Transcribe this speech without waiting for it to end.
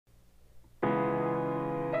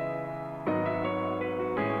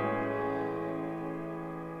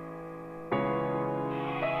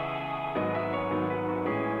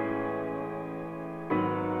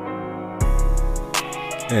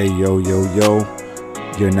Hey, yo, yo, yo.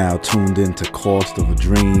 You're now tuned in to Cost of a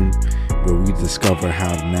Dream, where we discover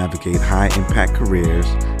how to navigate high impact careers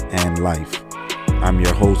and life. I'm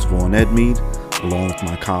your host, Vaughn Edmead, along with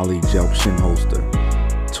my colleague, Jelp Shinholster.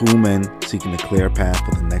 Two men seeking a clear path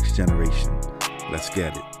for the next generation. Let's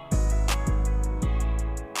get it.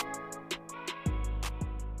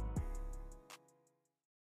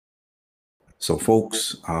 So,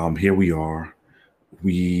 folks, here we are.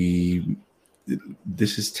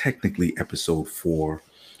 This is technically episode 4.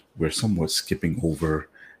 We're somewhat skipping over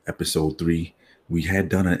episode 3. We had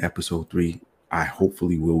done an episode 3. I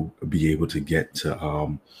hopefully will be able to get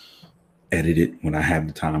to edit it when I have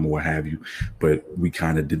the time or what have you. But we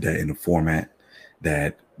kind of did that in a format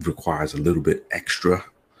that requires a little bit extra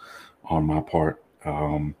on my part.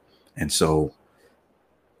 And so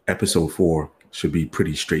episode 4 should be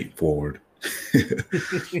pretty straightforward.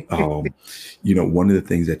 One of the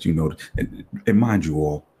things that and mind you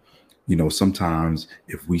all, sometimes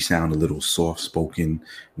if we sound a little soft-spoken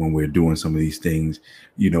when we're doing some of these things,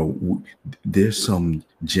 there's some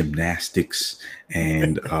gymnastics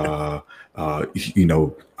and pun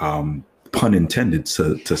intended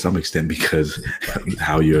to some extent because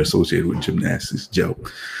how you're associated with gymnastics, Joe.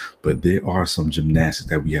 But there are some gymnastics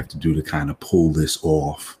that we have to do to kind of pull this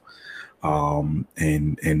off.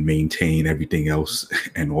 And maintain everything else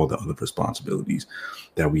and all the other responsibilities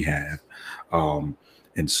that we have.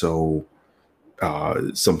 And so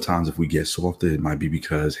sometimes if we get softer, it might be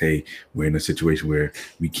because, hey, we're in a situation where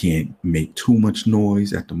we can't make too much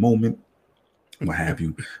noise at the moment, what have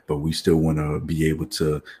you, but we still want to be able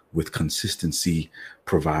to, with consistency,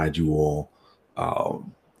 provide you all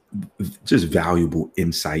just valuable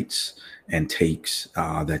insights and takes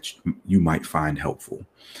that you might find helpful.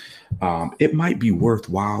 It might be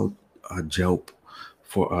worthwhile, Jelp,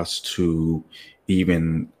 for us to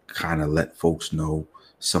even kind of let folks know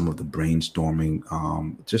some of the brainstorming,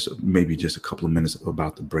 just a couple of minutes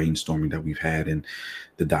about the brainstorming that we've had and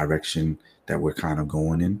the direction that we're kind of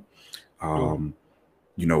going in.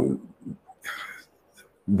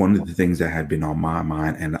 One of the things that had been on my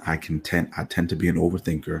mind, and I tend to be an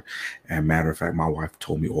overthinker. And matter of fact, my wife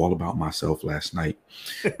told me all about myself last night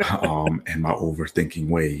and my overthinking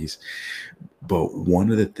ways. But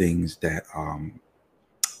one of the things that,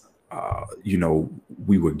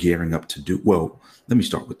 we were gearing up to do. Well, let me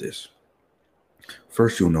start with this.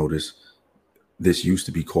 First, you'll notice this used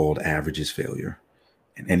to be called Average is Failure.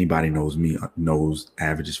 And anybody knows me knows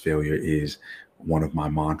Average is Failure is one of my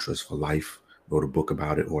mantras for life. Wrote a book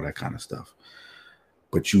about it, all that kind of stuff.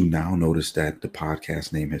 But you now notice that the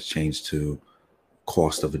podcast name has changed to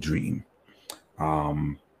Cost of a Dream.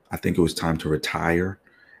 I think it was time to retire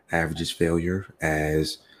Average is Failure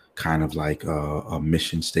as kind of like a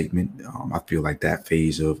mission statement. I feel like that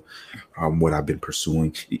phase of what I've been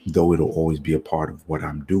pursuing, though it'll always be a part of what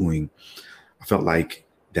I'm doing, I felt like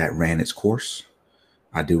that ran its course.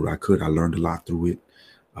 I did what I could. I learned a lot through it,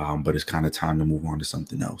 but it's kind of time to move on to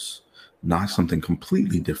something else. Not something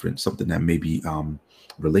completely different, something that may be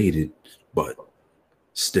related, but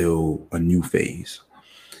still a new phase.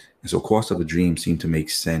 And so Cost of a Dream seemed to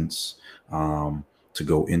make sense to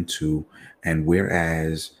go into. And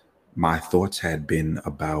whereas my thoughts had been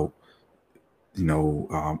about,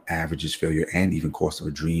 Average is Failure and even Cost of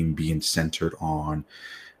a Dream being centered on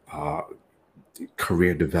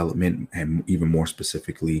career development and even more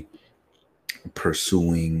specifically,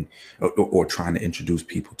 pursuing or trying to introduce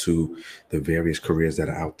people to the various careers that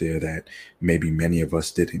are out there that maybe many of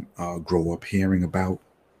us didn't grow up hearing about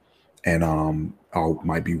and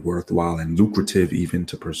might be worthwhile and lucrative even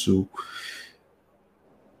to pursue.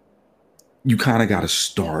 You kind of got to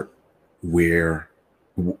start where,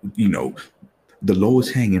 the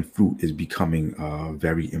lowest hanging fruit is becoming a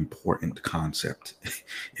very important concept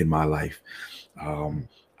in my life.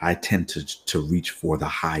 I tend to reach for the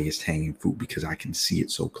highest hanging fruit because I can see it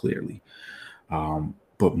so clearly.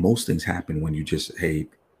 But most things happen when you just,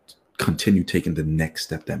 continue taking the next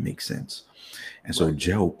step that makes sense. And so,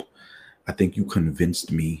 Jelp, I think you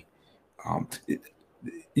convinced me.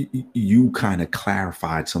 You kind of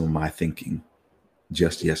clarified some of my thinking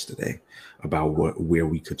just yesterday about where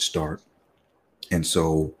we could start. And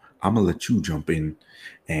so I'm gonna let you jump in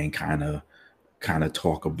and kind of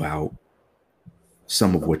talk about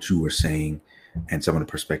some of what you were saying and some of the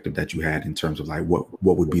perspective that you had in terms of like what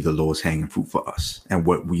would be the lowest hanging fruit for us and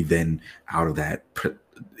what we then out of that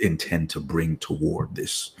intend to bring toward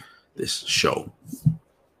this show.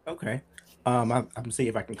 Okay. I'm seeing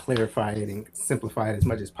if I can clarify it and simplify it as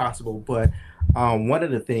much as possible. But one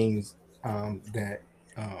of the things that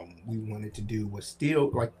we wanted to do was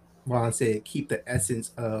still, like Ron said, keep the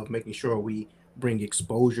essence of making sure we bring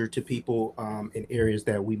exposure to people in areas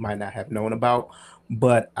that we might not have known about.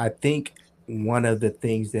 But I think one of the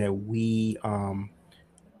things that we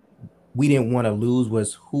didn't want to lose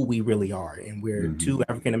was who we really are, and we're Hmm. two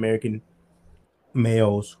African American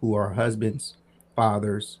males who are husbands,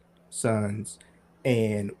 fathers, sons,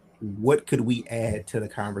 and what could we add to the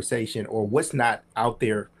conversation, or what's not out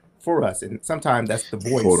there for us? And sometimes that's the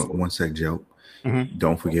Hold voice. on one sec, Joe. Mhm.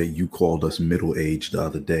 Don't forget you called us middle aged the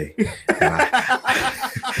other day. And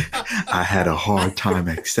I had a hard time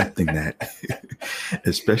accepting that,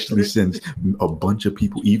 especially since a bunch of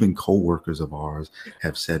people, even co-workers of ours,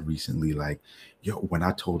 have said recently, like, yo, when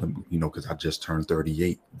I told them, because I just turned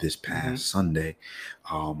 38 this Mhm. past Sunday,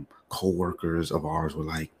 co-workers of ours were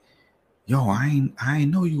like, yo, I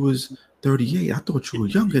ain't know you was 38. I thought you were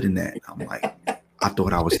younger than that. I'm like, I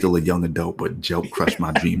thought I was still a young adult, but Joe crushed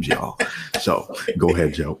my dreams, y'all. So go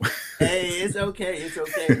ahead, Joe. Hey, it's okay. It's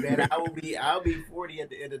okay, man. I'll be 40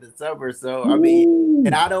 at the end of the summer. So I mean,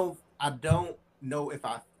 and Ooh. I don't know if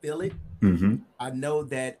I feel it. Mm-hmm. I know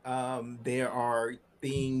that there are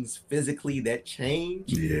things physically that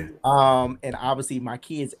change. Yeah. And obviously my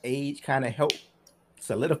kids' age kind of help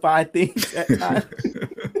solidify things at times.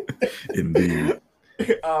 Indeed.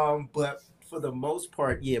 But for the most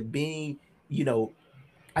part, yeah, being, you know,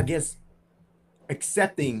 I guess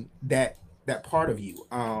accepting that part of you,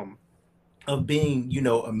 of being,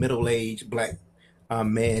 a middle-aged black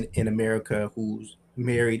man in America who's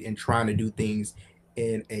married and trying to do things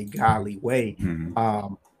in a godly way,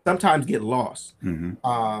 Mm-hmm. sometimes get lost.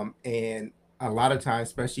 Mm-hmm. And a lot of times,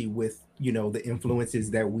 especially with, the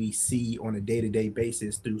influences that we see on a day-to-day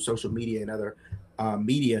basis through social media and other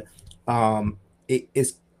media,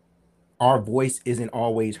 it's our voice isn't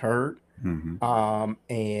always heard. Mm-hmm.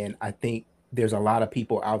 And I think there's a lot of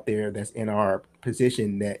people out there that's in our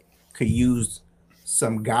position that could use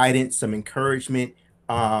some guidance, some encouragement,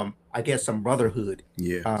 I guess some brotherhood,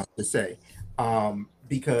 Yeah. to say.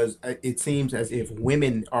 Because it seems as if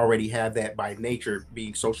women already have that by nature,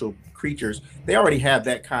 being social creatures, they already have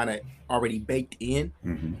that kind of already baked in.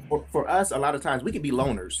 Mm-hmm. For us, a lot of times we can be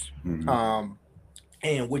loners. Mm-hmm.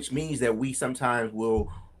 And which means that we sometimes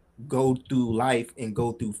will go through life and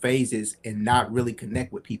go through phases and not really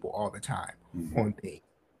connect with people all the time Mm-hmm. on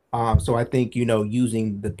things. So I think,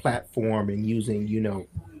 using the platform and using,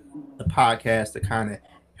 the podcast to kind of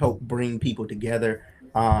help bring people together,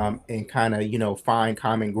 and kind of, find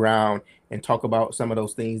common ground and talk about some of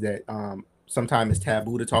those things that sometimes is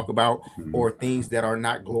taboo to talk about, Mm-hmm. or things that are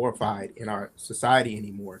not glorified in our society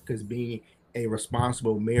anymore, because being a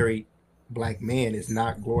responsible married black man is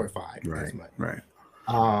not glorified as Right. much. Right.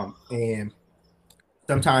 And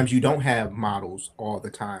sometimes you don't have models all the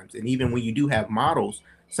times, and even when you do have models,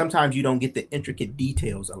 sometimes you don't get the intricate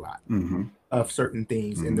details a lot Mm-hmm. of certain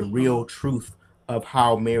things and Mm-hmm. the real truth of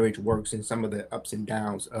how marriage works, and some of the ups and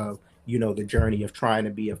downs of, the journey of trying to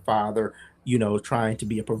be a father, trying to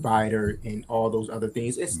be a provider and all those other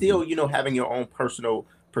things, and Mm-hmm. still, having your own personal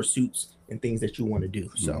pursuits and things that you want to do.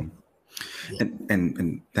 So Mm-hmm. yeah.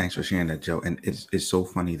 And thanks for sharing that, Joe. And it's so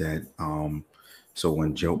funny that so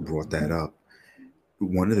when Joe brought that up,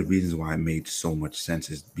 one of the reasons why it made so much sense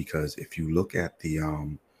is because if you look at the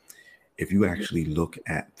if you actually look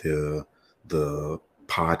at the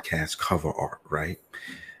podcast cover art, right?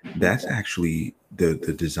 That's actually the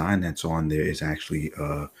design that's on there is actually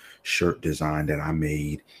a shirt design that I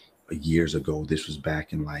made years ago. This was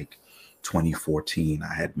back in like 2014.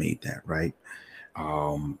 I had made that, right?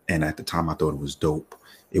 And at the time I thought it was dope.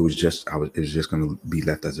 It was just going to be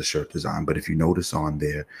left as a shirt design. But if you notice on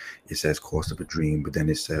there, it says "Cost of a Dream," but then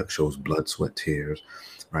it shows blood, sweat, tears,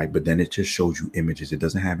 right? But then it just shows you images. It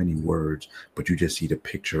doesn't have any words, but you just see the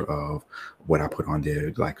picture of what I put on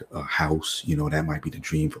there, like a house. That might be the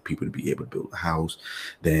dream for people to be able to build a house.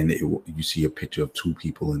 Then you see a picture of two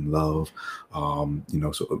people in love.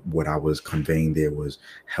 So what I was conveying there was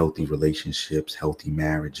healthy relationships, healthy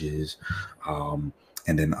marriages. And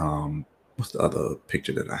then what's the other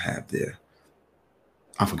picture that I have there?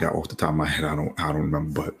 I forgot off the top of my head. I don't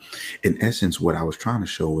remember. But in essence, what I was trying to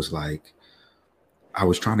show was like I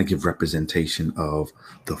was trying to give representation of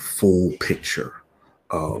the full picture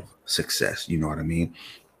of success. You know what I mean?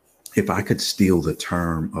 If I could steal the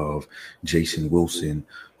term of Jason Wilson,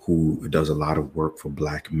 who does a lot of work for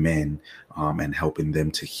Black men, and helping them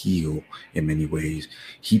to heal in many ways,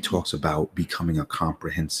 he talks about becoming a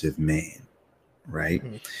comprehensive man, right?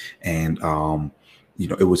 Mhm. And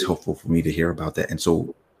it was helpful for me to hear about that. And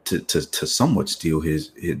so to somewhat steal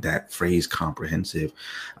that phrase comprehensive,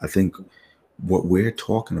 I think what we're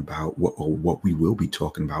talking about, what we will be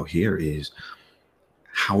talking about here is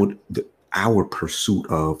how our pursuit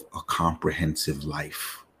of a comprehensive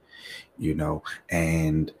life, you know,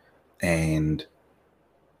 and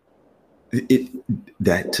it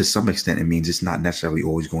that to some extent it means it's not necessarily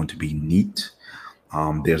always going to be neat.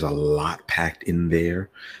 There's a lot packed in there.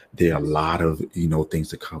 There are a lot of things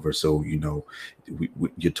to cover. So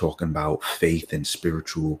you're talking about faith and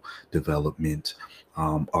spiritual development.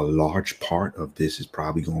 A large part of this is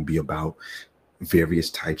probably going to be about various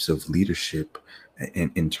types of leadership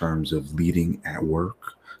in terms of leading at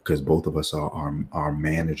work, because both of us are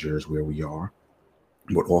managers where we are,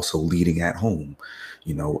 but also leading at home,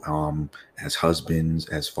 as husbands,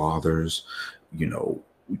 as fathers, you know,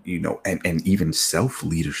 and even self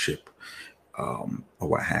leadership, or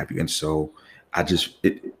what have you. And so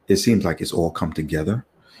it seems like it's all come together.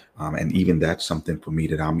 And even that's something for me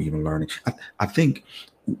that I'm even learning. I think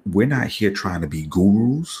we're not here trying to be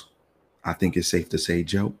gurus. I think it's safe to say,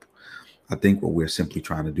 Joe. I think what we're simply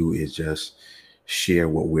trying to do is just share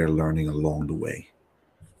what we're learning along the way.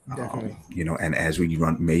 Definitely. And as we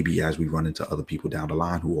run into other people down the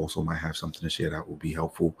line who also might have something to share that will be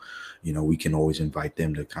helpful, we can always invite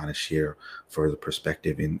them to kind of share further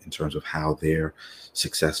perspective in terms of how they're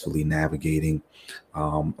successfully navigating,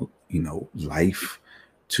 life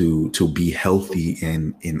to be healthy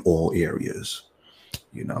in all areas,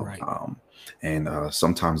 Right. And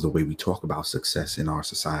sometimes the way we talk about success in our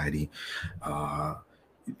society, uh,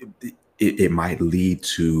 it might lead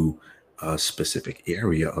to a specific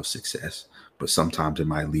area of success, but sometimes it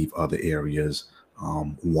might leave other areas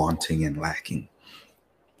wanting and lacking.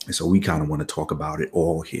 And so we kind of want to talk about it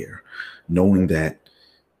all here, knowing that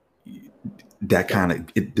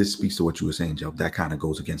this speaks to what you were saying, Joe. That kind of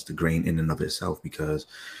goes against the grain in and of itself, because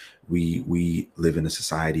we live in a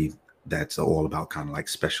society that's all about kind of like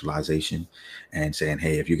specialization and saying,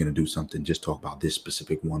 hey, if you're going to do something, just talk about this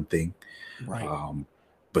specific one thing. Right.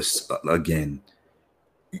 But again,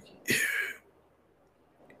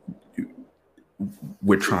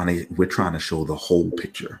 we're trying to show the whole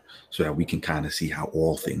picture so that we can kind of see how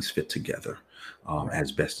all things fit together,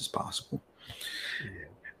 as best as possible. Yeah.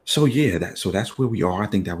 So yeah, that's where we are. I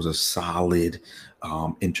think that was a solid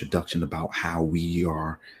introduction about how we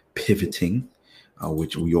are pivoting,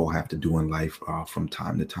 which we all have to do in life from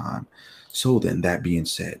time to time. So then, that being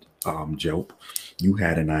said, Joe, you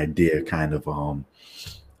had an idea kind of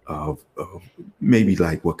maybe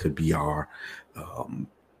like what could be our um,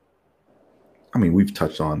 I mean, we've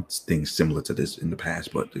touched on things similar to this in the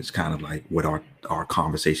past, but it's kind of like what our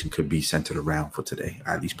conversation could be centered around for today,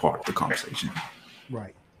 at least part of the conversation.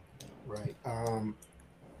 Right. Right. And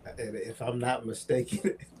if I'm not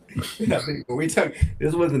mistaken, I think when we talk,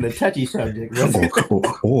 this wasn't a touchy subject, was or,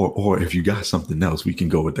 it? or if you got something else, we can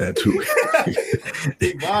go with that too.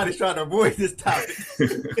 Big Von is trying to avoid this topic.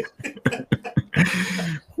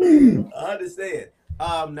 I understand.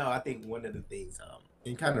 No, I think one of the things,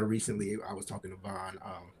 and kind of recently, I was talking to Von,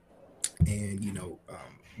 and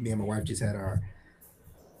me and my wife just had our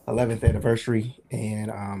 11th anniversary,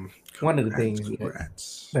 and one of the things that,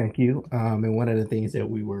 Congrats. thank you, and one of the things that I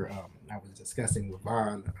was discussing with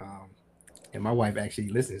Von, and my wife actually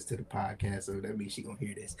listens to the podcast, so that means she gonna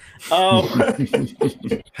hear this.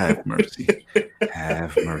 Have mercy.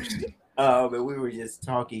 Have mercy. And we were just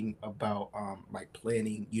talking about like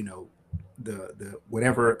planning, the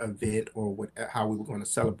whatever event or how we were going to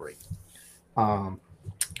celebrate. Um,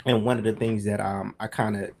 and one of the things that I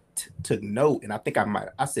kind of took note, and I think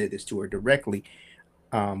I said this to her directly,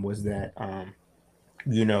 was that and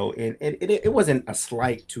it wasn't a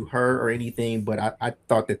slight to her or anything, but I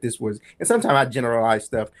thought that this was, and sometimes I generalize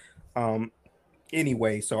stuff. Um,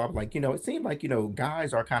 anyway, so I'm like, it seemed like,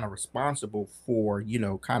 guys are kind of responsible for,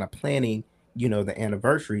 kind of planning, the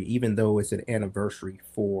anniversary, even though it's an anniversary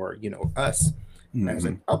for, us as a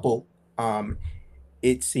Hmm. couple. Um,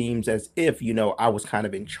 it seems as if, I was kind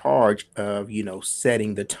of in charge of,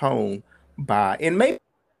 setting the tone by, and maybe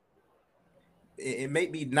it may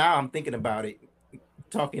be, now I'm thinking about it,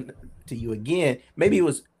 talking to you again, maybe it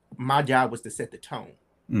was my job was to set the tone,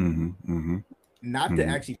 Hmm. Hmm. not to Hmm.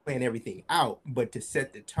 actually plan everything out, but to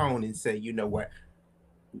set the tone and say,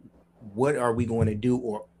 what are we going to do?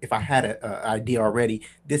 Or if I had a idea already,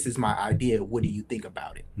 this is my idea. What do you think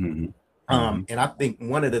about it? Hmm. Hmm. And I think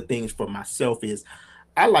one of the things for myself is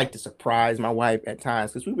I like to surprise my wife at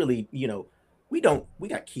times because we really, we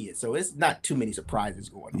got kids, so it's not too many surprises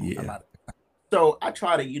going on a Yeah. lot. So I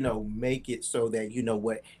try to, make it so that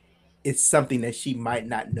it's something that she might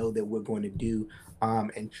not know that we're going to do,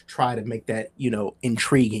 and try to make that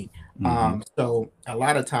intriguing. Hmm. So a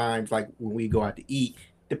lot of times, like when we go out to eat,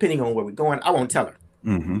 depending on where we're going, I won't tell her.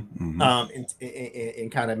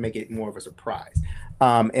 and kind of make it more of a surprise.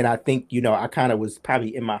 And I think, I kind of was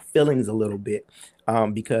probably in my feelings a little bit,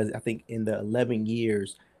 because I think in the 11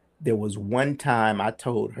 years, there was one time I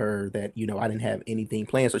told her that, I didn't have anything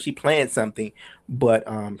planned. So she planned something, but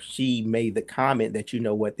she made the comment that,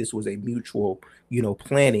 what, this was a mutual,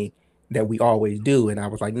 planning that we always do. And I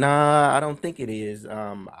was like, nah, I don't think it is.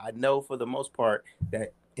 I know for the most part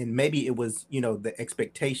that, and maybe it was, the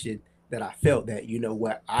expectation that I felt that,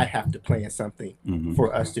 what, I have to plan something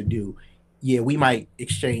for us to do. Yeah, we might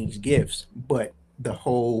exchange gifts, but the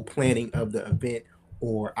whole planning of the event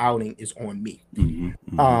or outing is on me.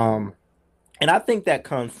 Um, and I think that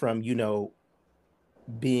comes from,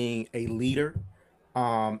 being a leader,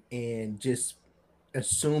 and just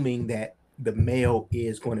assuming that the male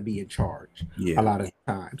is going to be in charge a Yeah. lot of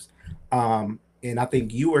times. And I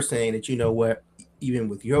think you were saying that, what, even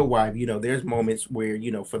with your wife, there's moments where,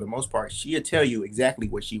 for the most part, she'll tell you exactly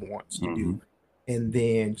what she wants to do. And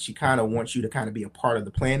then she kind of wants you to kind of be a part of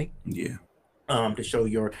the planning, Yeah. to show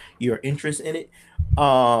your interest in it.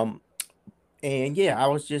 Um, and yeah, I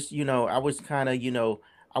was just, I was kind of,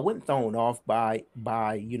 I wasn't thrown off by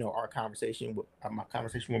our conversation with my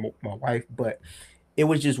conversation with my wife, but it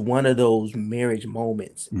was just one of those marriage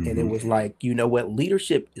moments, and it was like, what,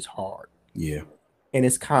 leadership is hard, Yeah. and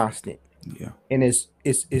it's constant, Yeah. and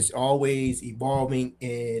it's always evolving,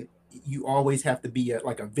 and you always have to be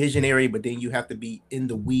like a visionary, but then you have to be in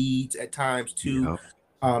the weeds at times too.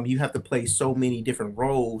 Yeah. You have to play so many different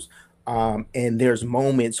roles. And there's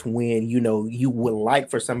moments when, you would like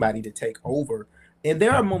for somebody to take over. And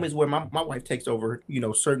there are moments where my wife takes over,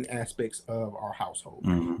 certain aspects of our household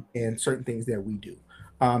and certain things that we do.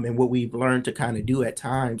 And what we've learned to kind of do at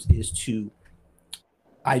times is to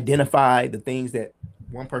identify the things that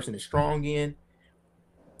one person is strong in,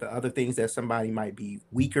 the other things that somebody might be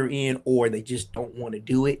weaker in, or they just don't want to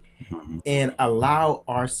do it, and allow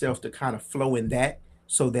ourselves to kind of flow in that,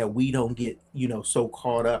 so that we don't get, so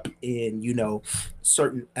caught up in,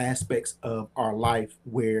 certain aspects of our life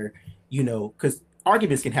where, because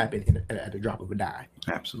arguments can happen at the drop of a dime.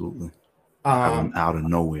 Absolutely. Um, Out of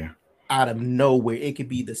nowhere. Out of nowhere, it could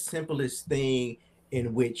be the simplest thing,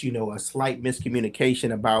 in which, a slight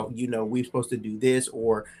miscommunication about, we're supposed to do this,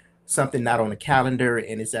 or something not on the calendar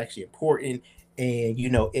and it's actually important, and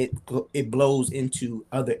it blows into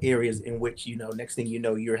other areas, in which, next thing you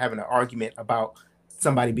know, you're having an argument about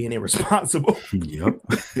somebody being irresponsible. Yep.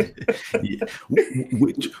 Yeah.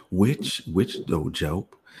 Which though, Joe?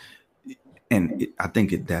 And I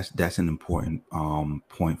think that's an important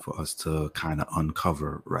point for us to kind of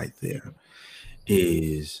uncover right there.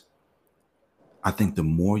 Is I think the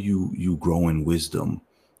more you grow in wisdom,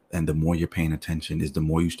 and the more you're paying attention, is the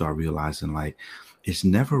more you start realizing, like, it's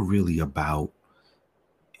never really about,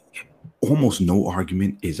 almost no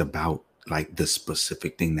argument is about like the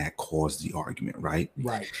specific thing that caused the argument, right?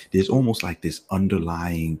 Right. There's almost like this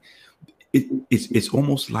underlying, it's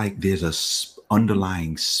almost like there's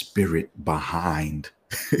underlying spirit behind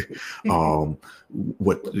um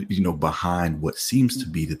what, behind what seems to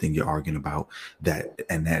be the thing you're arguing about,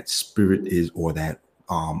 and that spirit is, or that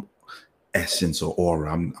essence or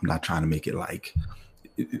aura. I'm not trying to make it like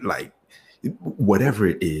whatever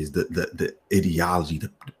it is, the ideology,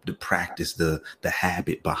 the practice, the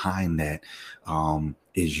habit behind that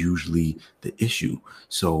is usually the issue.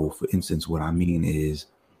 So for instance, what I mean is,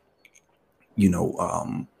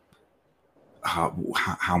 how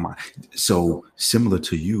am I, so similar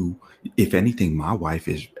to you, if anything, my wife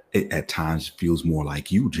is at times feels more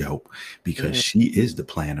like you, Joe, because she is the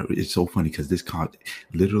planner. It's so funny because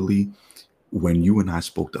literally, when you and I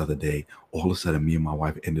spoke the other day, all of a sudden me and my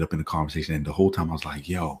wife ended up in a conversation, and the whole time I was like,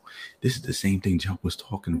 yo, this is the same thing Joe was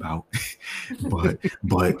talking about. but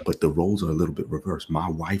the roles are a little bit reversed. My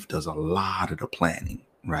wife does a lot of the planning,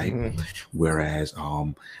 right? Whereas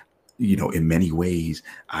in many ways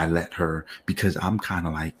I let her, because I'm kind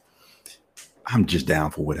of like, I'm just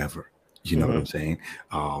down for whatever. You know what I'm saying?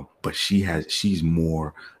 But she's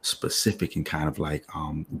more specific and kind of like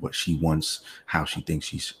what she wants, how she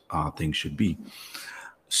thinks things should be.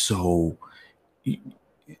 So I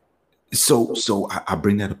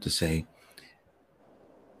bring that up to say,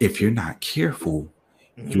 if you're not careful,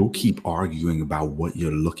 you'll keep arguing about what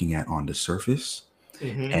you're looking at on the surface,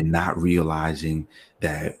 and not realizing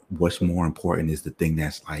that what's more important is the thing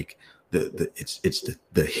that's like it's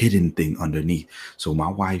the hidden thing underneath. So my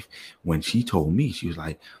wife, when she told me, she was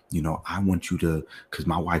like, I want you to, because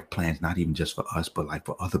my wife plans not even just for us, but like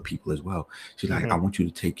for other people as well. She's like, I want you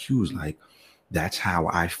to take cues. Like, that's how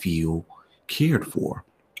I feel cared for.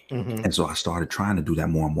 And so I started trying to do that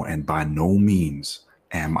more and more. And by no means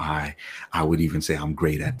am I would even say I'm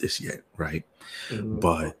great at this yet, right? Mhm.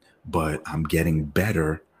 But I'm getting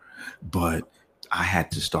better. But I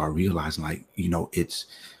had to start realizing, like, it's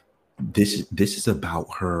this is about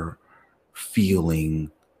her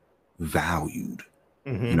feeling valued.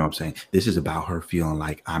 You know Mhm. what I'm saying? This is about her feeling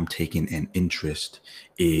like I'm taking an interest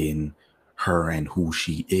in her and who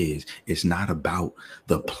she is. It's not about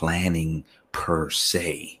the planning per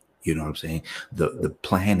se. You know what I'm saying? The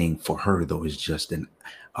planning for her though is just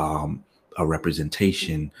um a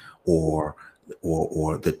representation, or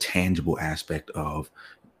or the tangible aspect of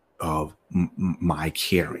my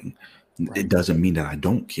caring. It Right. doesn't mean that I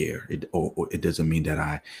don't care. Or it doesn't mean that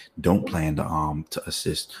I don't plan to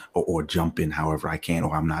assist, or jump in however I can,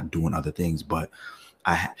 or I'm not doing other things. But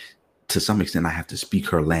to some extent, I have to speak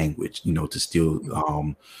her language, to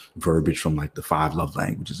steal verbiage from like the 5 love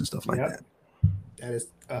languages and stuff like Yep. that. That is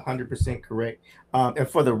 100% correct. And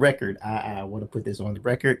for the record, I want to put this on the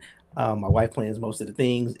record. My wife plans most of the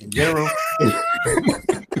things in general.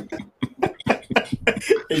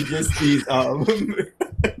 It's just these.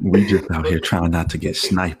 We just out here trying not to get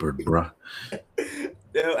sniped, bruh.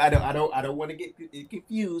 No, I don't want to get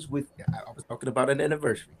confused with. I was talking about an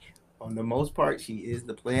anniversary. On the most part, she is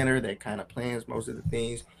the planner that kind of plans most of the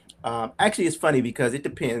things. Actually, it's funny because it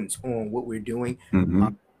depends on what we're doing. Mm-hmm.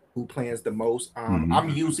 Um, who plans the most? Mm-hmm. I'm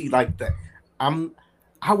usually like the. I'm.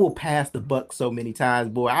 I will pass the buck so many times,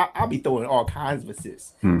 boy. I'll be throwing all kinds of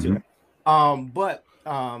assists to Mm-hmm. her. But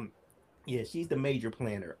yeah, she's the major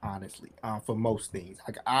planner, honestly, for most things.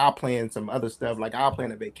 Like I'll plan some other stuff, like I'll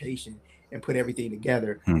plan a vacation and put everything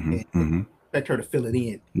together Mm-hmm. and Mm-hmm. expect her to fill it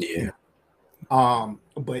in, you Yeah. know.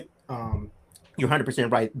 But you're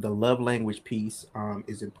 100% right. The love language piece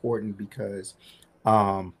is important because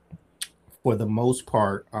um for the most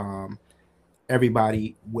part,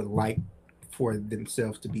 everybody would like for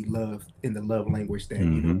themselves to be loved in the love language that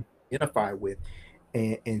Mm-hmm. identify with,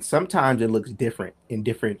 and sometimes it looks different in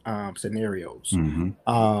different scenarios.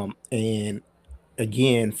 Mm-hmm. And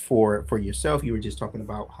again, for yourself, you were just talking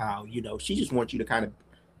about how she just wants you to kind of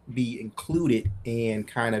be included and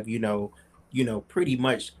kind of pretty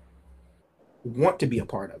much want to be a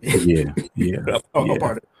part of Yeah. it, Yeah. a Yeah.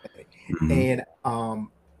 part of it. Mm-hmm. And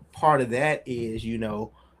part of that is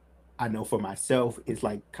I know for myself, it's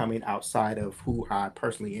like coming outside of who I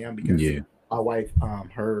personally am because Yeah. my wife,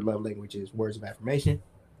 her love language is words of affirmation,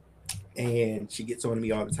 and she gets on to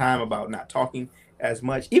me all the time about not talking as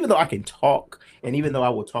much, even though I can talk, and even though I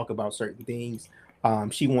will talk about certain things.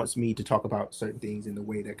 She wants me to talk about certain things in the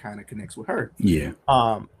way that kind of connects with her. Yeah.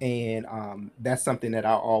 And That's something that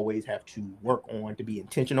I always have to work on to be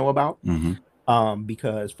intentional about. Mm-hmm.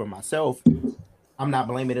 Because for myself, I'm not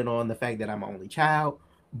blaming it on the fact that I'm an only child,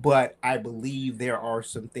 but I believe there are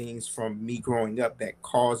some things from me growing up that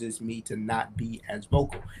causes me to not be as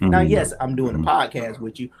vocal. Now, Mm-hmm. yes, I'm doing a Mm-hmm. podcast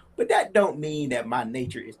with you, but that don't mean that my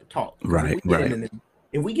nature is to talk. Because Right. Right.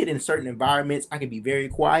 if we get in certain environments, I can be very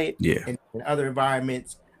quiet, Yeah. and in other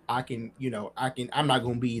environments, I'm not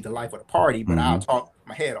going to be the life of the party, but I'll Mm-hmm. talk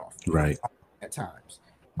my head off Right. at times.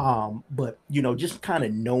 But just kind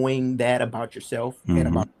of knowing that about yourself and Mm-hmm.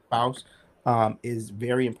 about your spouse is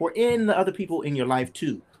very important, and the other people in your life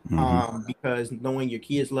too. Mm-hmm. Because knowing your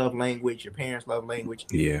kids' love language, your parents' love language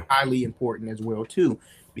is Yeah. highly important as well too.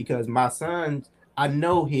 Because my son, I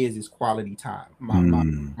know his is quality time.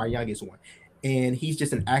 Mm. My youngest one, and he's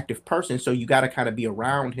just an active person, so you got to kind of be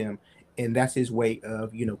around him, and that's his way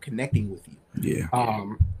of connecting with you. Yeah.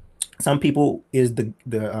 Um, some people is the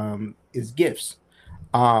is gifts,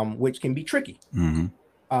 which can be tricky,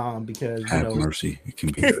 Mm-hmm. because Have mercy. It can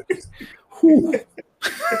be. Whew.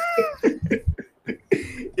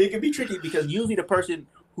 it can be tricky because usually the person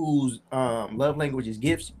whose love language is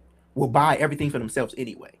gifts will buy everything for themselves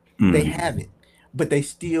anyway. They Mm-hmm. have it, but they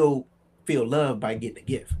still feel loved by getting a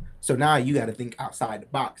gift. So now you got to think outside the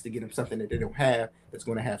box to get them something that they don't have that's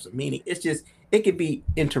going to have some meaning. It can be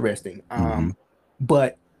interesting. Mm-hmm.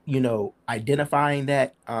 But identifying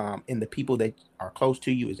that in the people that are close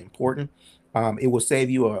to you is important. It will save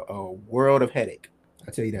you a world of headache.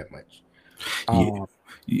 I'll tell you that much.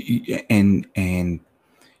 Yeah. And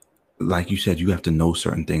like you said, you have to know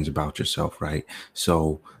certain things about yourself, right?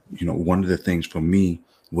 So, one of the things for me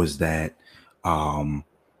was that um,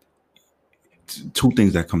 two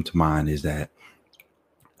things that come to mind is that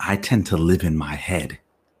I tend to live in my head.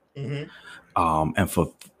 Mm-hmm. And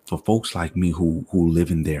for folks like me who live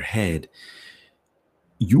in their head,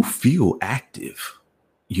 you feel active.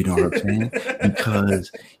 You know what I'm saying? Because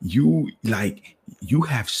you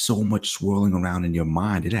have so much swirling around in your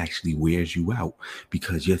mind, it actually wears you out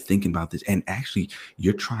because you're thinking about this, and actually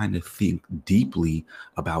you're trying to think deeply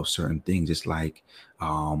about certain things. It's like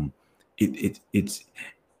um it's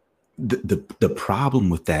the problem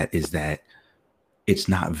with that is that it's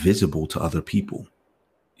not visible to other people.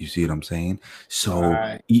 You see what I'm saying? So,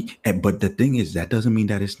 Right. but the thing is, that doesn't mean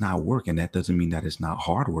that it's not work, and that doesn't mean that it's not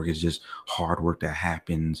hard work. It's just hard work that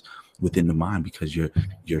happens within the mind because you're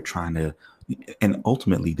trying to, and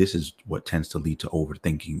ultimately, this is what tends to lead to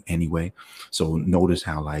overthinking anyway. So notice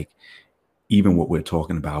how like even what we're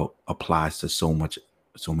talking about applies to so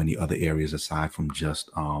many other areas aside from just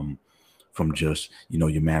your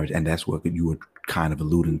marriage, and that's what you were kind of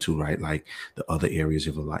alluding to, right? Like the other areas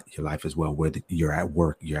of your life as well, where you're at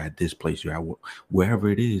work, you're at this place, you're at work, wherever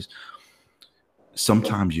it is.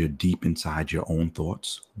 Sometimes you're deep inside your own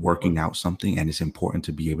thoughts working out something, and it's important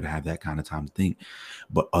to be able to have that kind of time to think,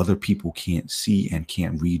 but other people can't see and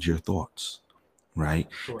can't read your thoughts, right?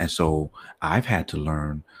 Sure. And so I've had to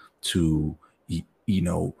learn to you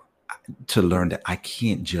know to learn that I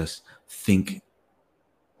can't just think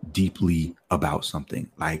deeply about something.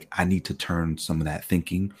 Like I need to turn some of that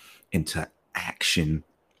thinking into action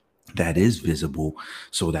that is visible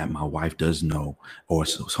so that my wife does know, or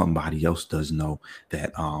so somebody else does know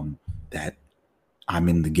that I'm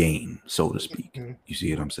in the game, so to speak. Mhm. You see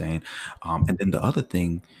what I'm saying? And then the other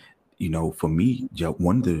thing, for me, Joe,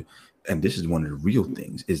 and this is one of the real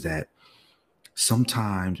things, is that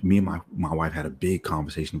sometimes me and my wife had a big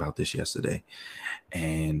conversation about this yesterday,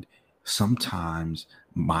 and sometimes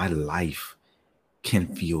my life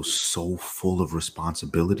can feel so full of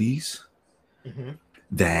responsibilities Mhm.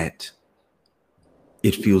 that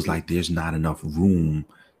it feels like there's not enough room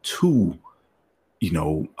to, you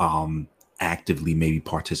know, actively maybe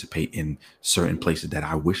participate in certain places that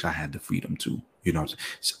I wish I had the freedom to. You know,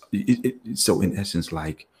 so in essence,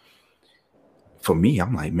 like for me,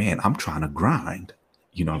 I'm like, man, I'm trying to grind.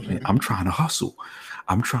 You know what I'm saying? Mhm. I'm trying to hustle.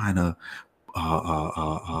 I'm trying to, uh, uh,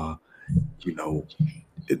 uh, uh, you know,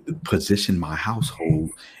 position my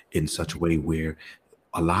household in such a way where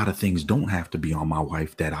a lot of things don't have to be on my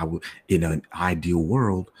wife that I would, in an ideal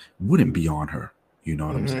world, wouldn't be on her. You know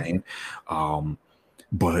what I'm Mhm. saying? Um,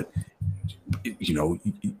 but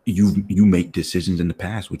you make decisions in the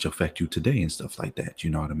past which affect you today and stuff like that. You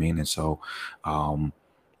know what I mean? Um,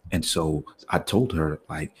 and so I told her,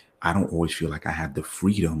 like, I don't always feel like I have the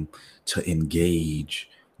freedom to engage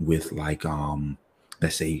with, like,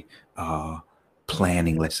 let's say,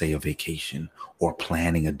 planning, let's say, a vacation or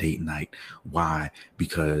planning a date night. Why?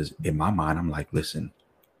 Because in my mind, I'm like, listen,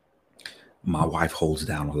 my wife holds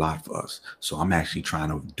down a lot for us. So I'm actually trying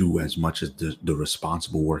to do as much as the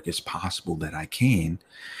responsible work as possible that I can.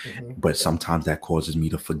 Mhm. But sometimes that causes me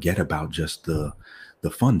to forget about just the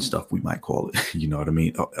fun stuff, we might call it. You know what I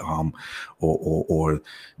mean? Or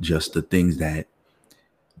just the things that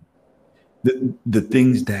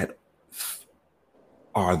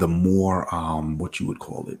are the more what you would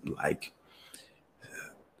call it, like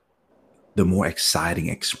the more exciting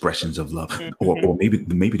expressions of love, or Mhm.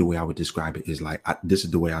 maybe the way I would describe it is like this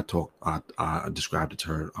is the way I described it to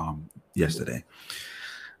her yesterday.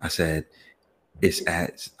 I said, it's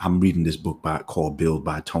as I'm reading this book called Build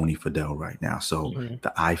by Tony Fadell right now. So Mhm.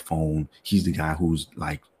 the iPhone, he's the guy who's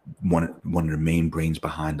like one of the main brains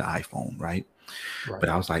behind the iPhone, right? But Right.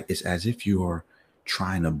 I was like, it's as if you're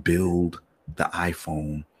trying to build the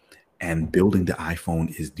iPhone, and building the iPhone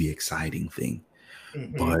is the exciting thing.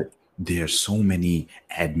 Mhm. But there's so many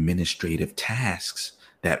administrative tasks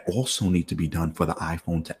that also need to be done for the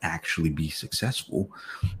iPhone to actually be successful,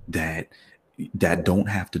 that don't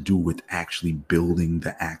have to do with actually building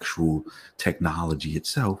the actual technology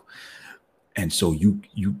itself. And so you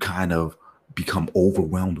kind of become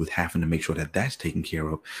overwhelmed with having to make sure that that's taken care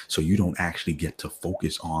of, so you don't actually get to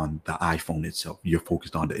focus on the iPhone itself. You're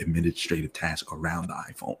focused on the administrative tasks around the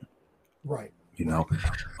iPhone, Right. you Right.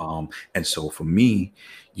 know. And so for me,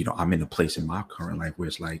 I'm in a place in my current life where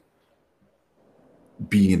it's like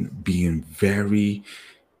being very,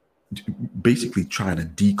 basically trying to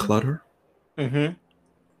declutter, Mhm.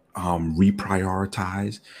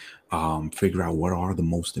 reprioritize, figure out what are the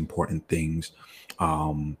most important things,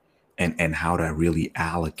 um, and how to really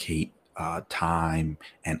allocate time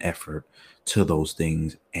and effort to those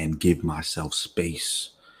things, and give myself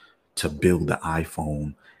space to build the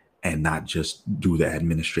iPhone and not just do the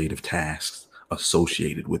administrative tasks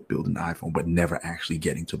associated with building the iPhone, but never actually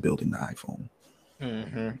getting to building the iPhone.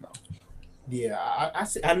 Mhm. Yeah,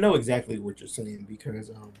 I know exactly what you're saying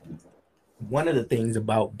because one of the things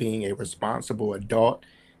about being a responsible adult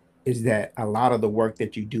is that a lot of the work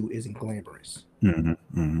that you do isn't glamorous. Mm-hmm.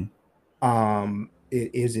 Mm-hmm.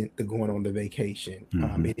 It isn't the going on the vacation.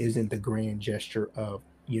 Mm-hmm. It isn't the grand gesture of,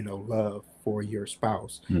 love for your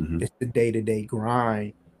spouse. Mm-hmm. It's the day-to-day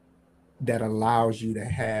grind that allows you to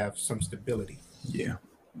have some stability. Yeah.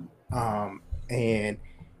 And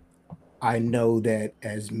I know that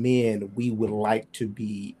as men, we would like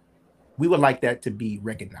that to be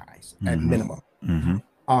recognized at Mm-hmm. minimum.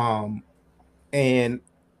 Mm-hmm. Um, and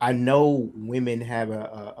I know women have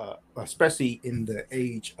especially in the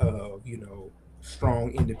age of,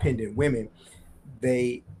 strong, independent women,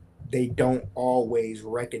 they they don't always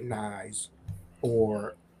recognize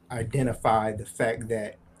or identify the fact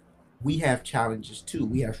that we have challenges too.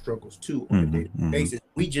 We have struggles too on a Mm-hmm. daily Mm-hmm. basis.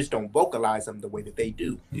 We just don't vocalize them the way that they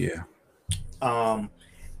do. Yeah. Um,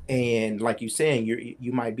 and like you're saying,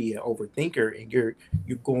 you might be an overthinker, and you're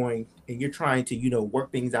going and you're trying to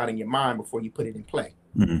work things out in your mind before you put it in play.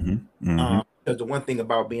 Mm-hmm. Mm-hmm. Because the one thing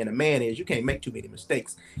about being a man is you can't make too many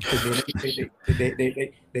mistakes, because then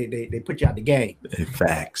they put you out the game.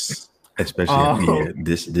 Facts. Especially at Um,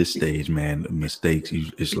 this stage, man. Mistakes.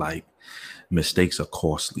 It's like mistakes are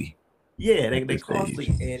costly yeah, at they this stage.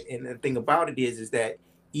 costly, and the thing about it is that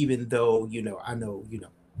even though I know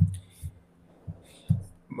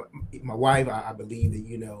my, my wife, I believe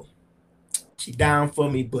that she down for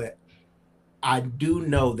me, but I do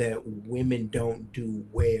know that women don't do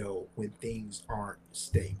well when things aren't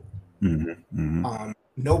stable. Mm-hmm. Mm-hmm.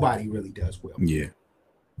 Nobody really does well. Yeah.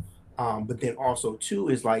 But then also too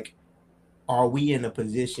is like, are we in a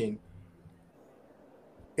position?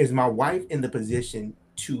 Is my wife in the position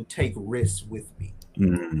to take risks with me?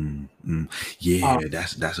 Mm-hmm. Um, Yeah,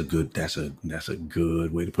 that's a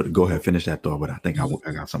good way to put it. Go ahead, finish that thought, but I think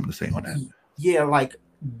I got something to say on that. yeah, like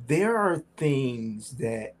there are things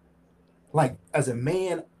that, like as a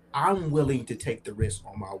man, I'm willing to take the risk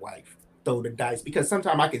on my wife, throw the dice, because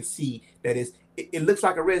sometimes I can see that it looks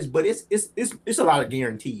like a risk, but it's a lot of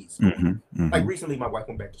guarantees. Mm-hmm. Like Mm-hmm. recently, my wife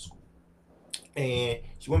went back to school, and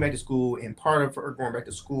she went back to school, and part of her going back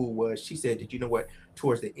to school was she said that, what,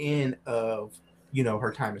 towards the end of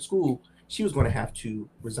her time in school, she was going to have to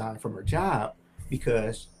resign from her job,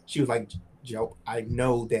 because she was like, Joe, I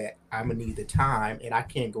know that I'm gonna need the time, and I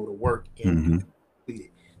can't go to work and Mm-hmm. complete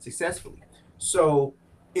it successfully. So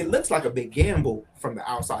it looks like a big gamble from the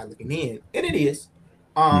outside looking in, and it is.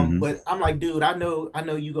 Mm-hmm. But I'm like, dude, I know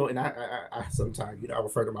you go, and I sometimes, I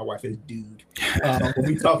refer to my wife as dude. When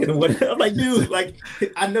we talking to what I'm like, dude, like,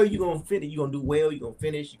 I know you're gonna finish, you're gonna do well, you're gonna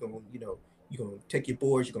finish, you're gonna take your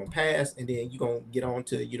boards, you're gonna pass, and then you're gonna get on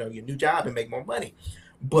to, your new job and make more money.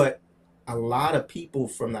 But a lot of people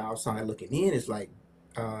from the outside looking in is like,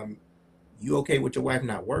 um, you okay with your wife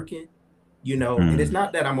not working? And it's Mm-hmm.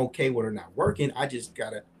 not that I'm okay with her not working. I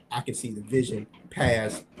can see the vision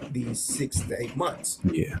past these 6 to 8 months.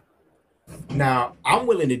 Yeah. Now I'm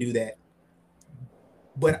willing to do that,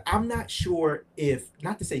 but I'm not sure, if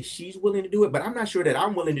not to say she's willing to do it, but I'm not sure that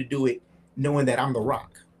I'm willing to do it knowing that I'm the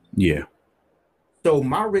rock. Yeah. So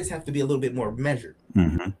my risks have to be a little bit more measured.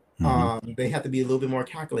 Mm-hmm. Mm-hmm. They have to be a little bit more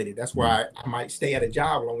calculated. That's why I might stay at a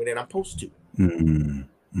job longer than I'm supposed to, Mm-hmm.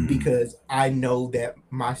 Mm-hmm. because I know that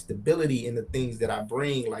my stability and the things that I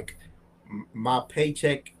bring, like my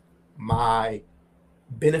paycheck, my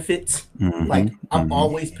benefits, Mm-hmm. like I'm Mm-hmm.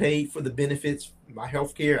 always paid for the benefits. My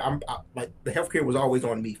healthcare, like the healthcare was always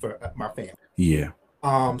on me for my family. Yeah.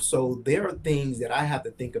 So there are things that I have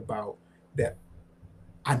to think about that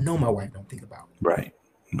I know my wife don't think about, Right.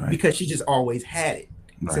 Right. because she just always had it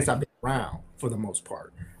since Right. I've been around for the most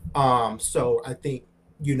part. So I think,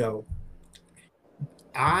 you know,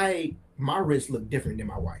 my risks look different than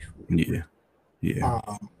my wife. Yeah. Yeah.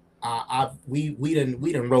 Um, we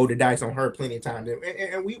done rolled the dice on her plenty of times,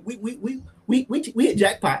 and we hit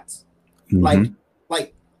jackpots, like Mm-hmm.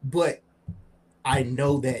 like. But I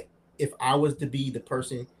know that if I was to be the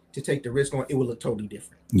person to take the risk on, it would look totally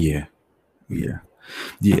different. Yeah. Yeah.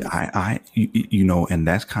 Yeah. You know, and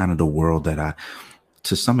that's kind of the world that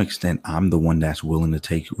to some extent, I'm the one that's willing to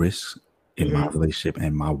take risks in my Mhm. relationship,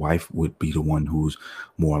 and my wife would be the one who's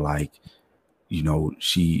more like, you know,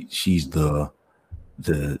 she's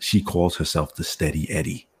she calls herself the steady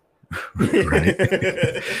Eddie,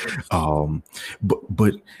 right? um,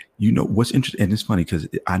 but you know what's interesting, and it's funny because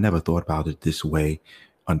I never thought about it this way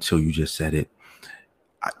until you just said it.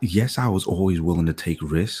 Yes, I was always willing to take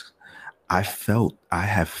risks. I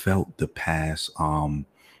have felt the past,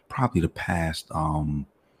 probably the past,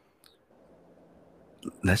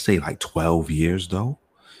 let's say like 12 years though.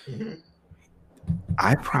 Mhm.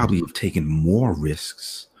 I probably have taken more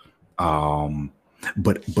risks. Um,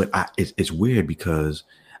 but it's weird because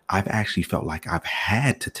I've actually felt like I've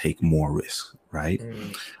had to take more risks, right?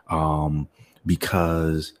 Mm. Um,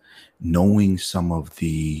 because knowing some of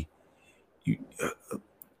the,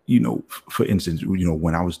 you, for instance,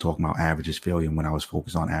 when I was talking about averages failure, and when I was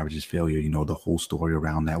focused on averages failure, the whole story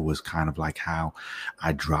around that was kind of like how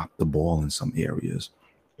I dropped the ball in some areas.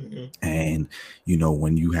 Mhm. And,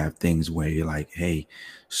 when you have things where you're like, hey,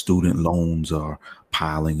 student loans are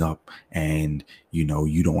piling up and, you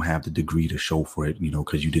don't have the degree to show for it,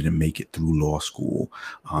 because you didn't make it through law school,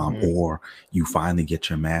 Mhm. or you finally get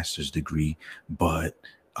your master's degree, but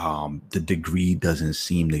the degree doesn't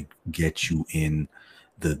seem to get you in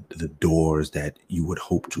the doors that you would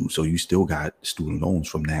hope to. So you still got student loans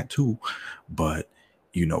from that too, but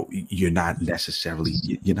you're not necessarily,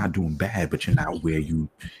 you're not doing bad, but you're not where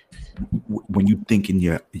when you think in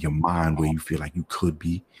your mind where you feel like you could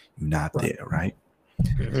be, you're not Right. there, right?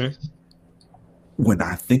 Mhm. When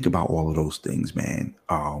I think about all of those things, man,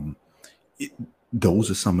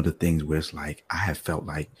 those are some of the things where it's like I have felt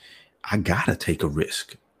like I gotta take a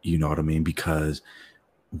risk. You know what I mean? Because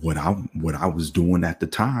what I was doing at the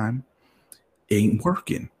time ain't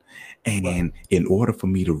working. Right. And in order for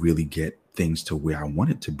me to really get things to where I want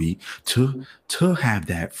it to be, to have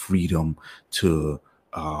that freedom to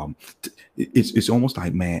it's almost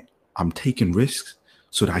like, man, I'm taking risks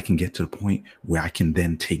so that I can get to the point where I can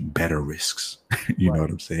then take better risks. You know Right. what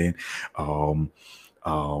I'm saying? Um,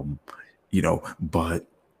 um, but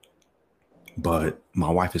my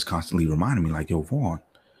wife is constantly reminding me, like, yo, Vaughn,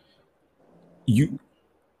 you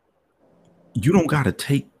you don't gotta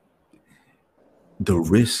take the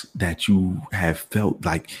risk that you have felt,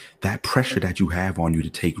 like that pressure that you have on you to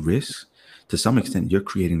take risks. To some extent, you're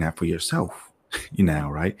creating that for yourself,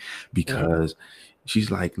 right? Mhm. Because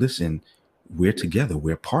she's like, listen, we're together,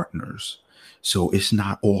 we're partners. So it's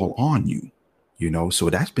not all on you. So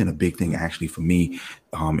that's been a big thing actually for me,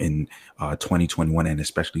 in 2021, and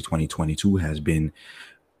especially 2022, has been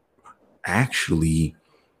actually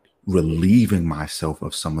relieving myself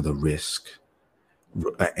of some of the risk,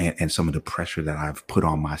 and some of the pressure that I've put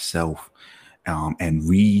on myself, and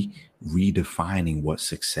redefining what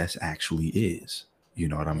success actually is. You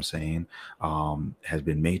know what I'm saying? Has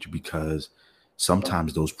been major, because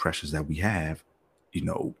sometimes those pressures that we have, you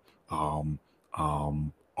know, um,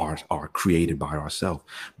 are created by ourselves.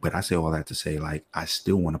 But I say all that to say, like, I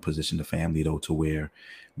still want to position the family though to where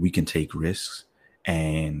we can take risks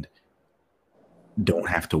and don't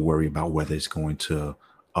have to worry about whether it's going to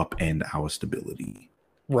upend our stability.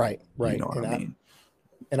 Right. You Right. know what I mean?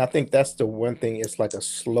 And I think that's the one thing. It's like a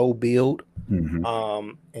slow build. Hmm.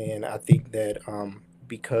 And I think that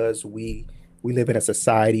because we live in a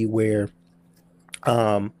society where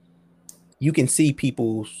um, you can see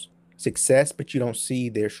people's success, but you don't see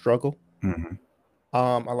their struggle. Hmm.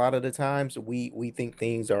 A lot of the times we think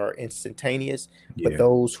things are instantaneous, but Yeah.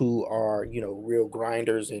 those who are real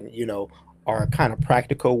grinders and are kind of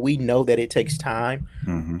practical, we know that it takes time.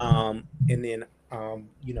 Hmm. And then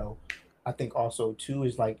I think also too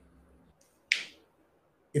is like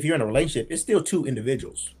if you're in a relationship, it's still two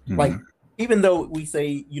individuals. Like Hmm. even though we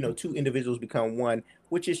say two individuals become one,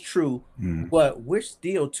 which is true, Hmm. but we're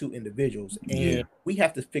still two individuals, Yeah. and we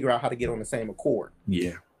have to figure out how to get on the same accord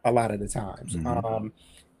Yeah. a lot of the times. Hmm.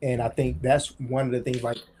 And I think that's one of the things.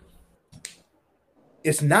 Like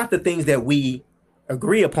it's not the things that we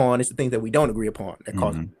agree upon; it's the things that we don't agree upon that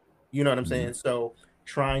cause. Hmm. You know what I'm Hmm. saying? So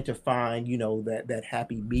trying to find that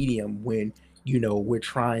happy medium when we're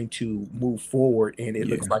trying to move forward, and it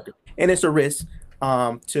looks Yeah. like and it's a risk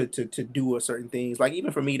to do a certain things. Like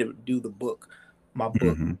even for me to do my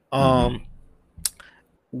book, Hmm. Hmm. um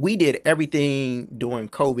we did everything during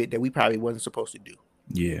COVID that we probably wasn't supposed to do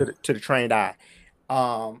Yeah. to the trained eye.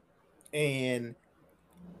 Um, and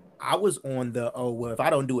I was on the, oh well, if I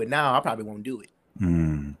don't do it now, I probably won't do it.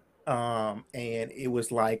 Mm. And it was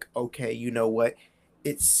like, okay, you know what?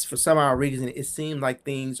 It's for some odd reason, it seemed like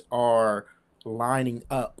things are lining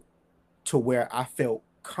up to where I felt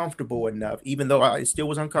comfortable enough, even though it still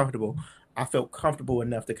was uncomfortable. I felt comfortable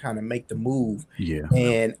enough to kind of make the move. Yeah.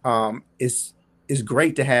 And it's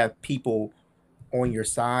great to have people on your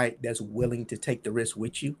side that's willing to take the risk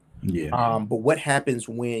with you. Yeah. But what happens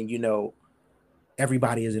when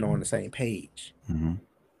everybody isn't on the same page? Hmm.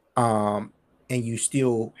 um, and you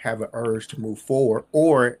still have an urge to move forward,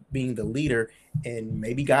 or being the leader, and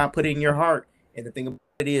maybe God put it in your heart. And the thing about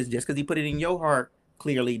it is, just because He put it in your heart,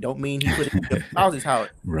 clearly, don't mean He put it in your spouse's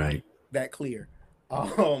heart Right. that clear.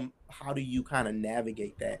 How do you kind of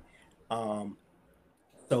navigate that, um,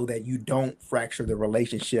 so that you don't fracture the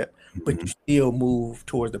relationship, but Hmm. you still move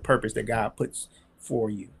towards the purpose that God puts for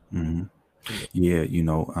you? Hmm. Yeah,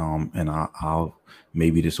 and I'll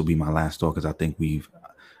maybe this will be my last thought because I think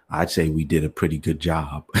I'd say we did a pretty good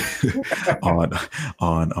job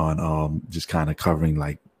on just kind of covering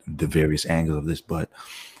like the various angles of this. But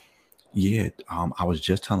yeah, I was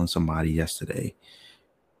just telling somebody yesterday,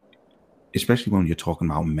 especially when you're talking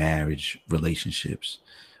about marriage relationships,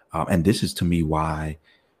 and this is to me why,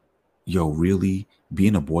 really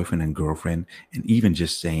being a boyfriend and girlfriend, and even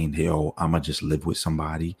just saying, hey, yo, I'm gonna just live with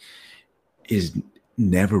somebody, is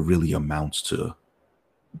never really amounts to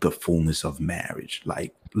the fullness of marriage.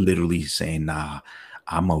 Like literally saying, nah,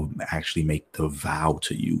 I'm gonna actually make the vow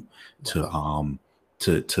to you to Right.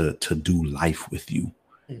 to do life with you.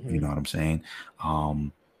 You Hmm. know what I'm saying?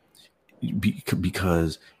 Um,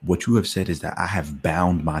 because what you have said is that I have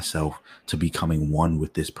bound myself to becoming one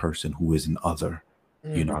with this person who is an other.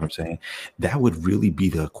 You know what Hmm. I'm saying? That would really be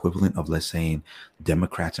the equivalent of, let's saying,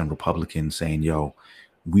 Democrats and Republicans saying, yo,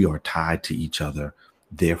 we are tied to each other.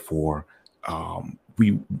 Therefore,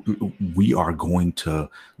 we are going to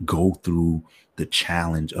go through the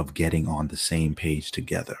challenge of getting on the same page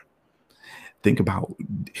together. Think about,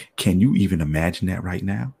 can you even imagine that right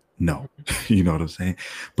now? No. You know what I'm saying?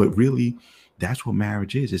 But really, that's what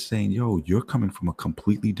marriage is. It's saying, yo, you're coming from a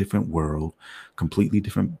completely different world, completely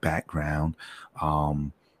different background.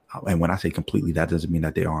 Um, and when I say completely, that doesn't mean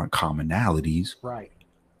that there aren't commonalities, Right.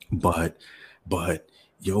 but but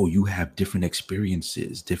yo, you have different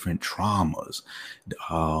experiences, different traumas,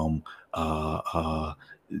 um uh uh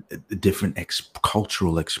different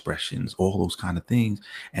cultural expressions, all those kind of things.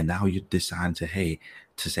 And now you're deciding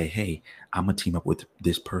to say, hey, I'm gonna team up with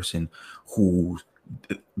this person who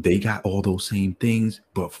they got all those same things,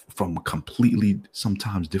 but from completely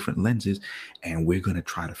sometimes different lenses, and we're gonna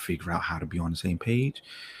try to figure out how to be on the same page.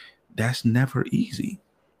 That's never easy.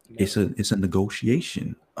 It's Never. a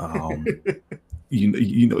negotiation.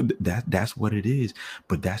 That's what it is.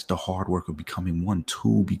 But that's the hard work of becoming one.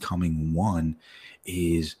 Two, becoming one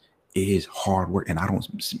is hard work. And I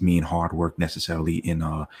don't mean hard work necessarily in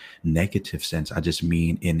a negative sense. I just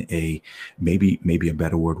mean in a, maybe a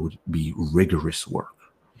better word would be rigorous work.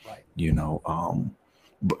 Right. you know um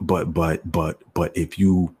but if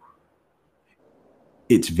you,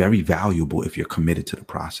 it's very valuable if you're committed to the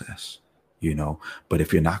process. But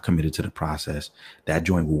if you're not committed to the process, that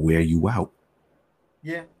joint will wear you out.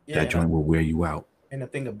 Yeah. Yeah. That joint will wear you out. And the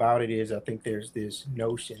thing about it is, I think there's this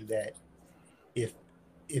notion that if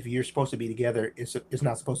if you're supposed to be together, it's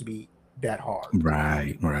not supposed to be that hard.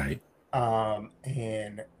 Right, right.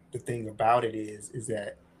 And the thing about it is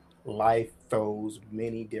that life throws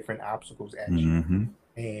many different obstacles at you, Mm-hmm.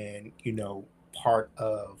 and part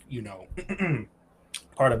of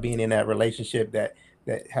part of being in that relationship, that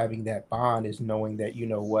having that bond, is knowing that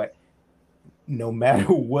what, no matter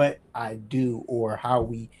what I do, or how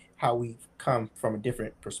we come from a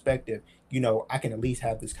different perspective, I can at least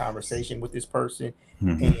have this conversation with this person,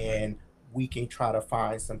 Mm-hmm. and we can try to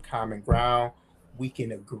find some common ground. We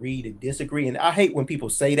can agree to disagree. And I hate when people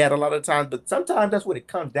say that a lot of times, but sometimes that's what it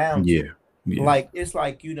comes down to. Yeah, yeah. Like, it's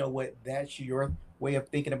like, what, that's your way of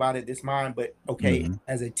thinking about it, this mine, but okay, Mm-hmm.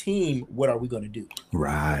 as a team, what are we going to do?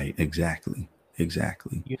 Right, exactly,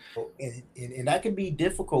 exactly. And that can be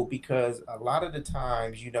difficult, because a lot of the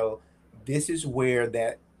times, this is where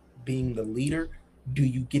that, being the leader, do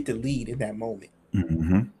you get to lead in that moment?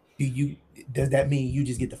 Mm-hmm. Do you Does that mean you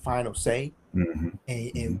just get the final say, Mm-hmm.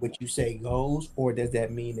 and Mm-hmm. what you say goes, or does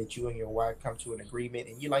that mean that you and your wife come to an agreement,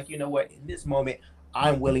 and you're like, what, in this moment,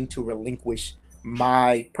 I'm willing to relinquish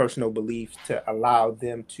my personal beliefs to allow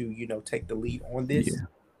them to, take the lead on this?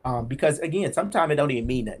 Yeah. Because again, sometimes it don't even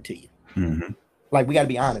mean nothing to you. Mm-hmm. Like, we got to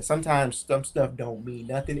be honest. Sometimes some stuff don't mean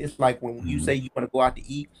nothing. It's like when you Mm-hmm. say you want to go out to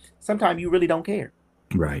eat. Sometimes you really don't care,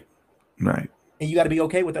 Right, right, and you got to be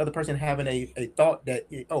okay with the other person having a thought that,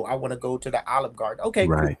 oh, I want to go to the Olive Garden. Okay,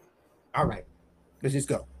 cool. right. All right, let's just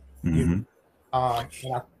go. You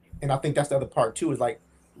Mm-hmm. and I think that's the other part too, is like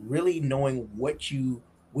really knowing what you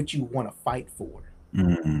want to fight for.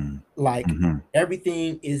 Mm-hmm. Like, Mm-hmm.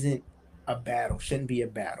 everything isn't a battle. Shouldn't be a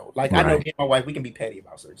battle. Like, I know me Right. and my wife, we can be petty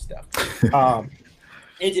about certain stuff. Um,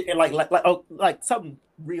 and like something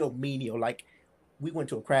real menial. Like, we went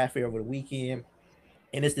to a craft fair over the weekend,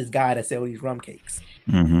 and it's this guy that sell these rum cakes.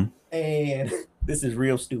 Mm-hmm. And this is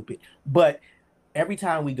real stupid, but every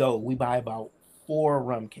time we go, we buy about four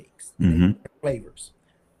rum cakes, and they Mm-hmm. different flavors.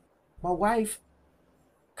 My wife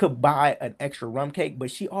could buy an extra rum cake,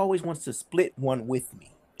 but she always wants to split one with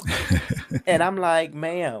me. And I'm like,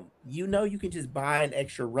 ma'am, you can just buy an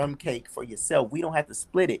extra rum cake for yourself. We don't have to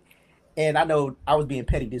split it. And I know I was being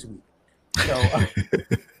petty this week. So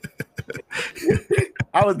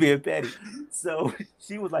I was being petty. So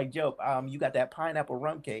she was like, Joe, you got that pineapple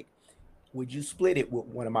rum cake. Would you split it with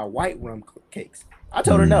one of my white rum cakes? I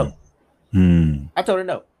told her no. Mm. I told her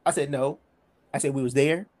no. I said no. I said we was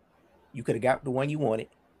there. You could have got the one you wanted,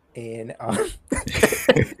 and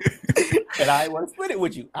and I want to split it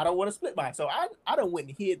with you. I don't want to split mine. So I don't went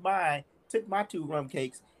and hid mine, took my 2 rum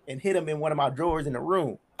cakes and hid them in one of my drawers in the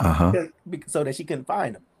room, so that she couldn't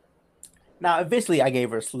find them. Now, eventually, I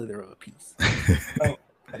gave her a slither of a piece of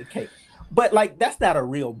the cake. But like, that's not a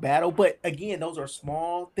real battle. But again, those are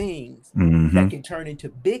small things that can turn into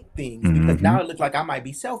big things, because now it looks like I might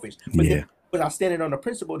be selfish. But then, I was standing on the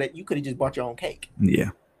principle that you could have just bought your own cake. Yeah.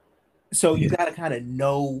 So you got to kind of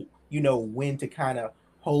know, when to kind of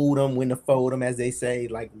hold them, when to fold them, as they say,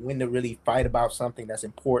 like when to really fight about something that's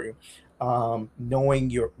important.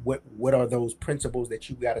 Knowing what are those principles that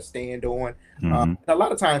you got to stand on. A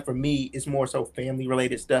lot of times for me, it's more so family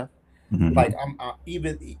related stuff. Like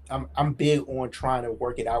I'm big on trying to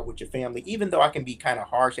work it out with your family, even though I can be kind of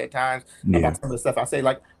harsh at times about some of the stuff I say.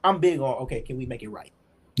 Like, I'm big on, okay, can we make it right?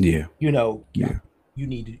 Yeah. You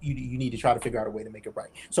need to try to figure out a way to make it right.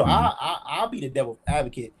 So I'll be the devil's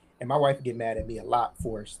advocate, and my wife will get mad at me a lot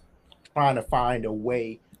for trying to find a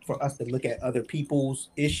way for us to look at other people's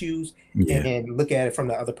issues and look at it from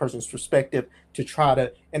the other person's perspective to try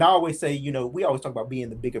to. And I always say, we always talk about being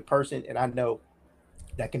the bigger person, and I know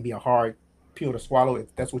that can be a hard pill to swallow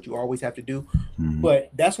if that's what you always have to do. But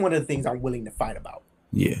that's one of the things I'm willing to fight about.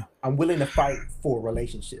 Yeah, I'm willing to fight for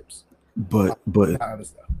relationships. But other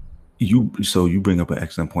stuff. You bring up an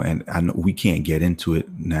excellent point, and I know we can't get into it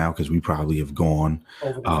now because we probably have gone.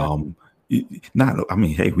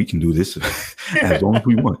 Hey, we can do this as long as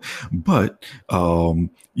we want, but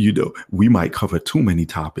we might cover too many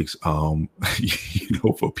topics. For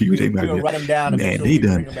people, they might write them down. Man, they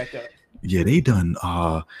done. They done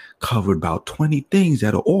covered about 20 things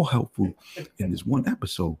that are all helpful in this one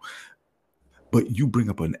episode. But you bring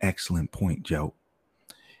up an excellent point, Joe.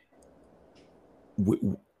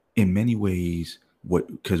 In many ways, what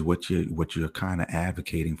you're kind of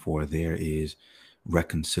advocating for there is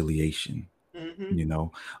reconciliation.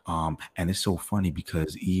 And it's so funny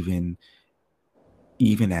because even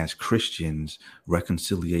as Christians,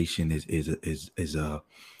 reconciliation is a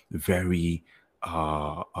very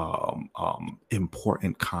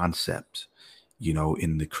important concept,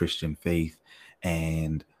 in the Christian faith.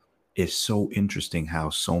 And it's so interesting how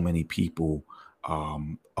so many people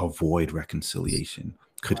avoid reconciliation,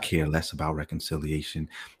 could care less about reconciliation.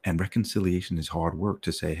 And reconciliation is hard work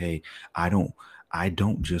to say, hey, I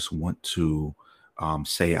don't just want to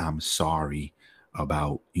say I'm sorry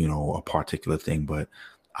about, a particular thing, but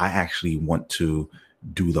I actually want to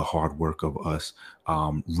do the hard work of us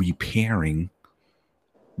repairing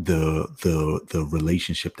the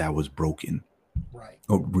relationship that was broken,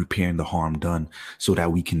 or repairing the harm done, so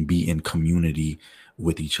that we can be in community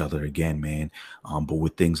with each other again, man. But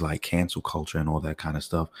with things like cancel culture and all that kind of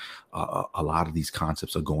stuff, a lot of these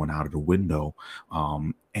concepts are going out of the window.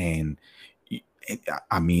 And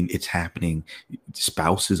I mean, it's happening.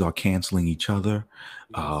 Spouses are canceling each other.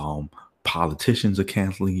 Politicians are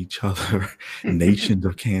canceling each other. Nations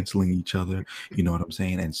are canceling each other. You know what I'm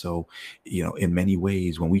saying? And so, in many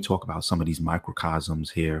ways, when we talk about some of these microcosms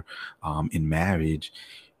here in marriage,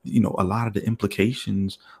 a lot of the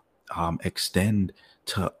implications extend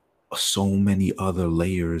to so many other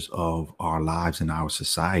layers of our lives and our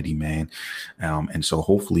society, man. And so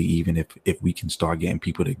hopefully, even if we can start getting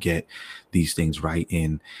people to get these things right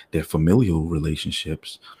in their familial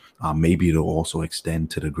relationships, maybe it'll also extend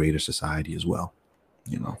to the greater society as well,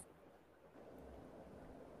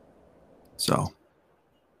 So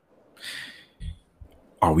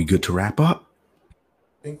are we good to wrap up?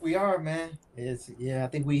 I think we are, man. I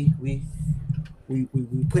think we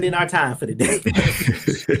put in our time for the day.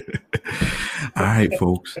 All right,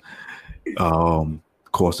 folks.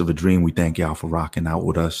 Course of a Dream, we thank y'all for rocking out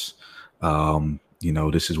with us.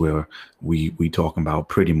 This is where we talking about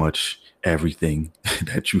pretty much everything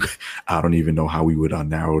that I don't even know how we would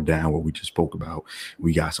narrow down what we just spoke about.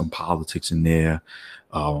 We got some politics in there,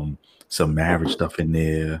 some marriage stuff in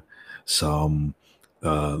there, some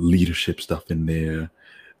leadership stuff in there.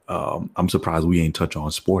 I'm surprised we ain't touch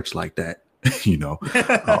on sports like that. But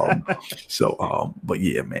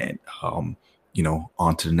yeah, man, on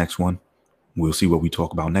to the next one. We'll see what we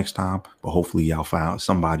talk about next time, but hopefully y'all find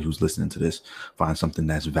somebody who's listening to this, find something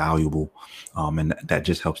that's valuable, and that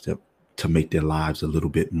just helps to make their lives a little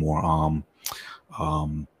bit more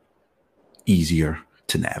easier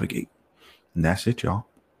to navigate. And that's it, y'all.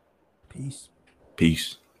 Peace.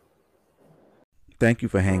 Thank you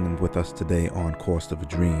for hanging with us today on Course of a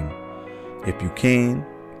Dream. If you can,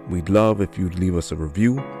 We'd love if you'd leave us a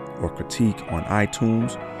review or critique on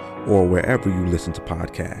iTunes or wherever you listen to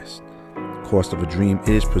podcasts. Cost of a Dream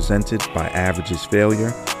is presented by Average is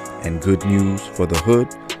Failure and Good News for the Hood.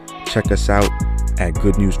 Check us out at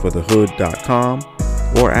goodnewsforthehood.com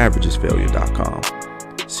or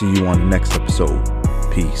averageisfailure.com. See you on the next episode.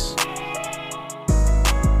 Peace.